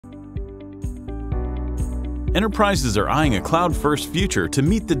Enterprises are eyeing a cloud-first future to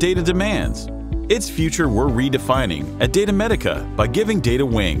meet the data demands. Its future we're redefining at Datametica by giving data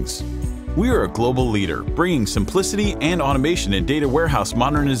wings. We are a global leader, bringing simplicity and automation in data warehouse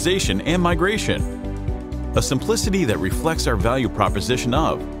modernization and migration. A simplicity that reflects our value proposition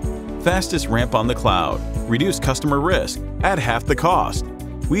of fastest ramp on the cloud, reduce customer risk, at half the cost.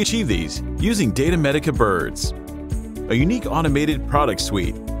 We achieve these using Datametica Birds. A unique automated product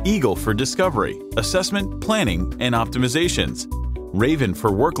suite, Eagle for discovery, assessment, planning, and optimizations, Raven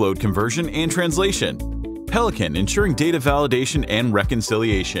for workload conversion and translation, Pelican ensuring data validation and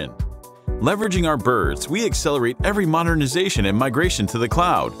reconciliation. Leveraging our birds, we accelerate every modernization and migration to the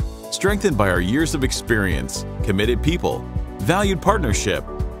cloud, strengthened by our years of experience, committed people, valued partnership.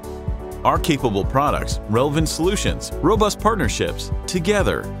 Our capable products, relevant solutions, robust partnerships,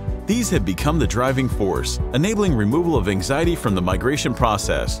 together, these have become the driving force, enabling removal of anxiety from the migration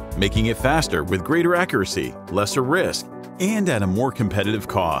process, making it faster with greater accuracy, lesser risk, and at a more competitive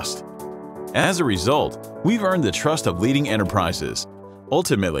cost. As a result, we've earned the trust of leading enterprises.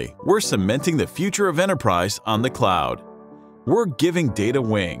 Ultimately, we're cementing the future of enterprise on the cloud. We're giving data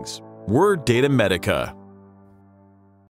wings. We're Datametica.